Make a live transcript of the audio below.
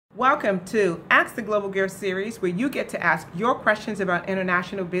Welcome to Ask the Global Girl series, where you get to ask your questions about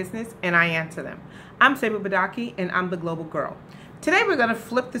international business and I answer them. I'm Seba Badaki and I'm the Global Girl. Today we're going to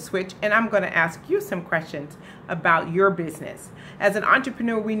flip the switch and I'm going to ask you some questions about your business. As an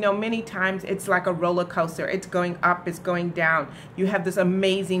entrepreneur, we know many times it's like a roller coaster. It's going up, it's going down. You have this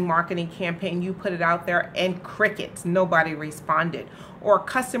amazing marketing campaign, you put it out there and crickets, nobody responded. Or a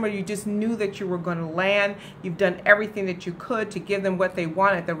customer you just knew that you were going to land, you've done everything that you could to give them what they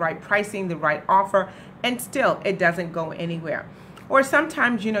wanted, the right pricing, the right offer, and still it doesn't go anywhere. Or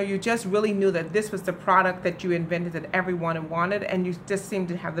sometimes, you just really knew that this was the product that you invented that everyone wanted, and you just seem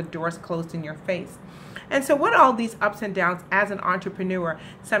to have the doors closed in your face. And so what are all these ups and downs as an entrepreneur?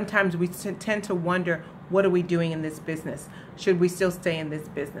 Sometimes we tend to wonder, what are we doing in this business? Should we still stay in this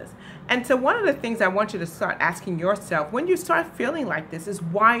business? And so one of the things I want you to start asking yourself when you start feeling like this is,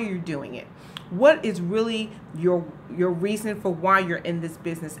 why are you doing it? What is really your reason for why you're in this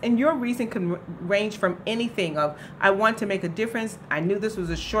business? And your reason can range from anything of, I want to make a difference. I knew this was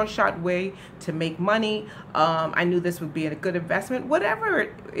a short way to make money. I knew this would be a good investment, whatever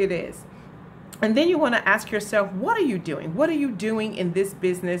it is. And then you want to ask yourself, what are you doing? What are you doing in this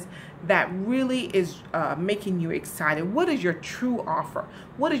business that really is making you excited? What is your true offer?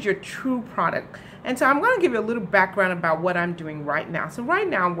 What is your true product? And so I'm going to give you a little background about what I'm doing right now. So right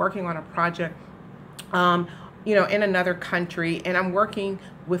now I'm working on a project, in another country, and I'm working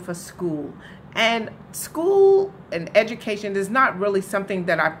with a school. And school and education is not really something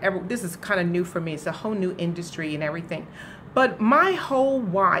that this is kind of new for me. It's a whole new industry and everything. But my whole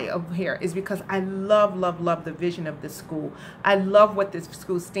why of here is because I love the vision of this school. I love what this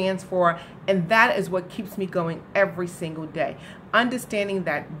school stands for, and that is what keeps me going every single day. Understanding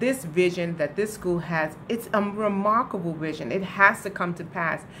that this vision that this school has, it's a remarkable vision. It has to come to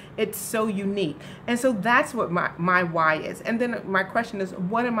pass. It's so unique. And so that's what my why is. And then my question is,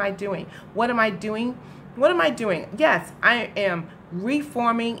 what am I doing? What am I doing? What am I doing? Yes, I am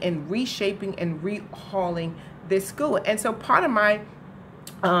reforming and reshaping and rehauling this school. And so part of my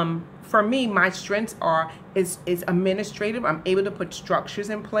for me, my strengths is administrative. I'm able to put structures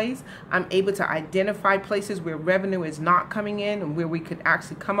in place. I'm able to identify places where revenue is not coming in and where we could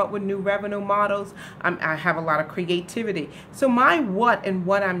actually come up with new revenue models. I have a lot of creativity. So my what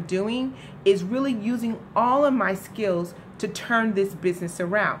I'm doing is really using all of my skills to turn this business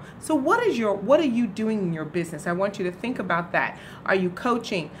around. So what are you doing in your business? I want you to think about that. Are you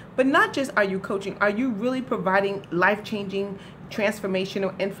coaching? But not just are you coaching, are you really providing life-changing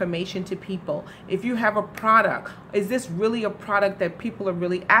transformational information to people? If you have a product, is this really a product that people are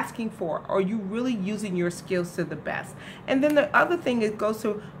really asking for? Are you really using your skills to the best? And then the other thing, it goes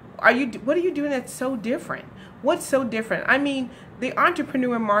to, what are you doing that's so different? What's so different? I mean, the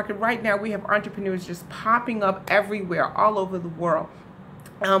entrepreneur market right now, we have entrepreneurs just popping up everywhere, all over the world.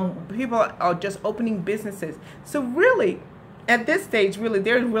 People are just opening businesses. So really, at this stage,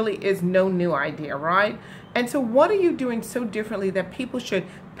 there really is no new idea, right? And so what are you doing so differently that people should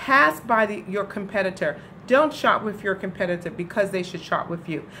pass by your competitor? Don't shop with your competitor because they should shop with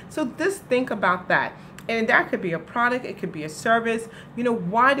you. So just think about that. And that could be a product, it could be a service.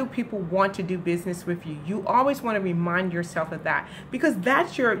 Why do people want to do business with you? You always want to remind yourself of that, because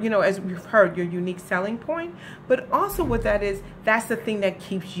that's your, as we've heard, your unique selling point. But also what that is, that's the thing that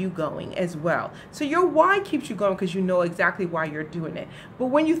keeps you going as well. So your why keeps you going because you know exactly why you're doing it. But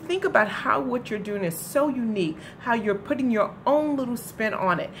when you think about how what you're doing is so unique, how you're putting your own little spin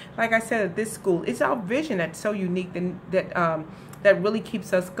on it. Like I said, at this school, it's our vision that's so unique that really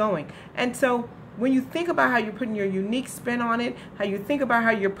keeps us going. And so when you think about how you're putting your unique spin on it, how you think about how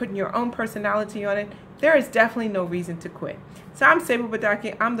you're putting your own personality on it, there is definitely no reason to quit. So I'm Seba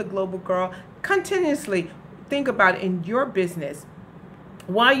Badaki, I'm the Global Girl. Continuously think about in your business,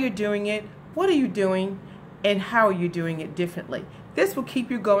 why you're doing it, what are you doing, and how are you doing it differently. This will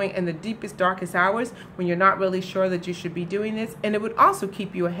keep you going in the deepest, darkest hours when you're not really sure that you should be doing this, and it would also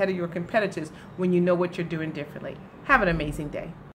keep you ahead of your competitors when you know what you're doing differently. Have an amazing day.